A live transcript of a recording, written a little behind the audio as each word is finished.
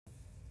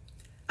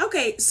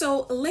Okay,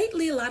 so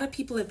lately a lot of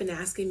people have been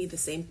asking me the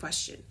same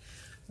question.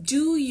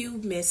 Do you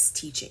miss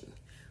teaching?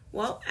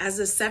 Well, as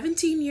a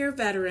 17-year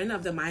veteran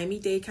of the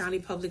Miami-Dade County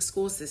Public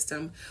School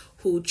System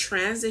who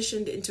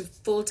transitioned into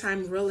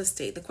full-time real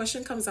estate, the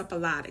question comes up a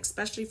lot,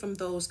 especially from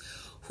those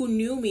who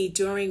knew me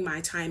during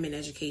my time in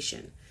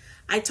education.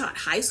 I taught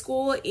high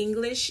school,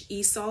 English,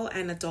 ESOL,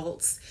 and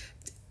adults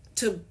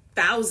to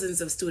thousands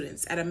of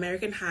students at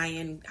American High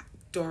and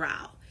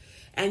Doral.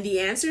 And the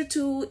answer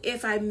to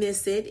if I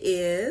miss it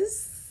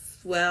is,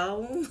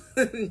 well,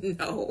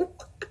 no.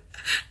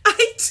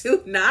 I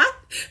do not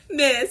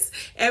miss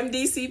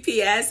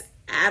MDCPS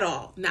at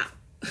all. Now,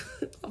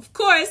 of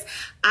course,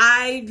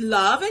 I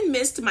love and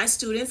missed my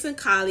students and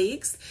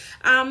colleagues.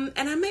 And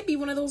I might be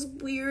one of those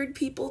weird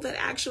people that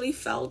actually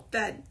felt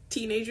that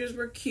teenagers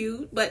were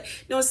cute. But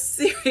no,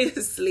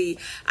 seriously,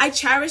 I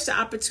cherish the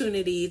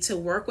opportunity to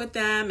work with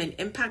them and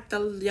impact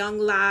the young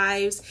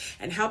lives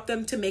and help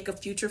them to make a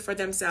future for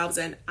themselves.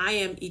 And I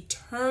am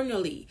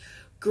eternally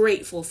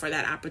grateful for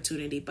that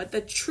opportunity. But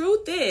the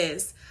truth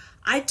is,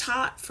 I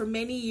taught for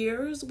many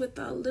years with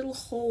a little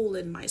hole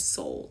in my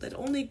soul that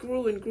only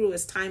grew and grew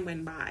as time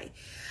went by.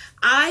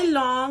 I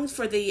longed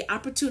for the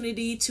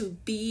opportunity to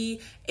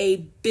be a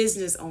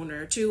business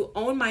owner, to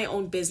own my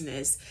own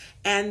business.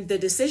 And the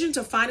decision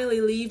to finally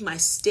leave my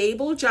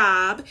stable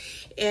job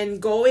and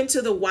go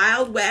into the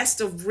wild west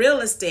of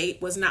real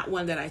estate was not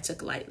one that I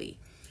took lightly.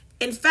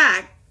 In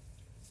fact,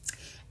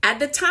 at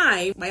the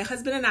time, my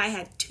husband and I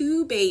had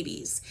 2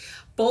 babies,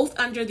 both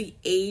under the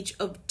age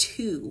of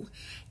 2.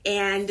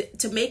 And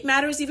to make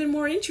matters even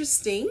more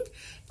interesting,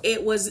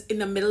 it was in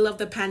the middle of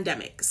the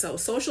pandemic. So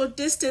social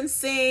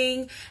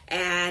distancing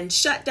and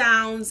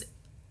shutdowns,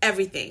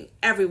 everything,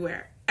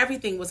 everywhere,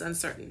 everything was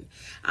uncertain.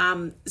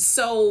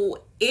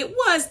 So it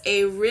was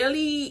a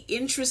really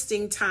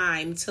interesting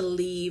time to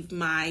leave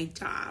my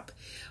job,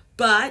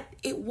 but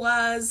it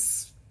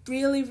was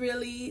really,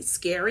 really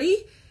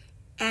scary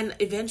and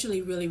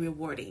eventually really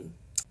rewarding.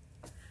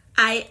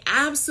 I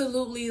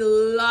absolutely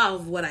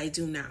love what I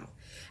do now.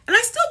 And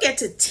I still get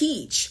to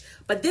teach,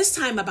 but this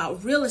time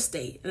about real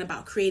estate and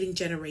about creating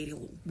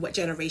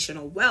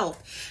generational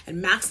wealth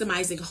and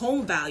maximizing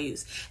home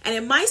values. And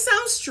it might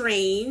sound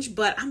strange,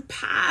 but I'm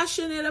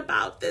passionate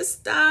about this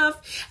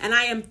stuff. And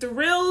I am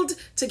thrilled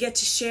to get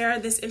to share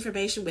this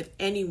information with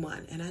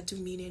anyone, and I do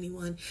mean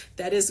anyone,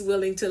 that is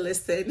willing to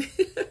listen.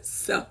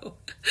 So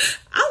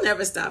I'll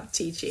never stop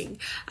teaching.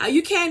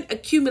 You can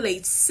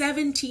accumulate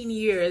 17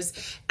 years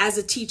as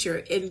a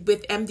teacher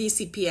with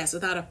MDCPS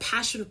without a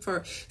passion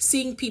for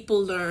seeing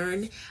people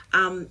learn.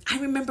 I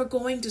remember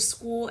going to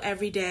school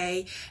every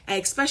day,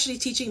 especially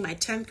teaching my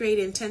 10th grade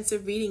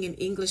intensive reading and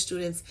English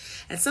students.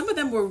 And some of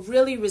them were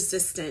really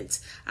resistant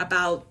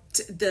about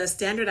the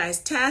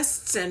standardized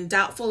tests and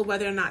doubtful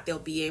whether or not they'll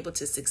be able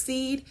to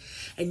succeed.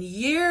 And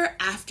year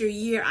after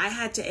year, I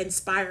had to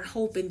inspire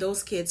hope in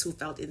those kids who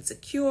felt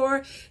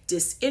insecure,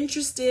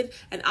 disinterested,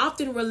 and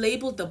often were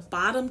labeled the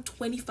bottom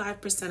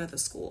 25% of the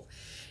school.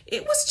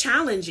 It was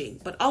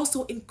challenging, but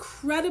also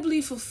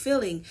incredibly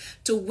fulfilling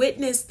to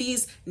witness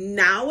these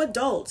now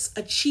adults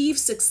achieve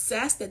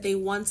success that they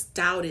once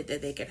doubted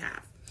that they could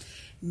have.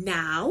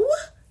 Now,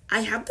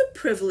 I have the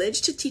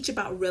privilege to teach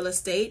about real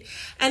estate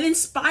and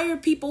inspire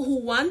people who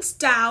once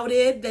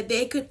doubted that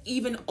they could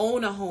even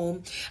own a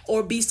home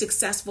or be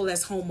successful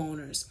as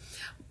homeowners.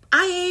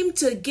 I aim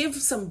to give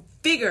some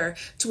vigor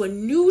to a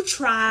new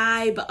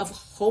tribe of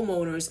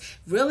homeowners,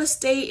 real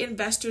estate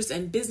investors,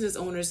 and business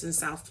owners in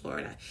South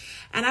Florida.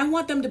 And I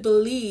want them to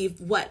believe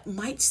what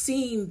might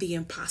seem the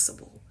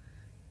impossible.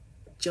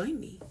 Join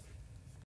me.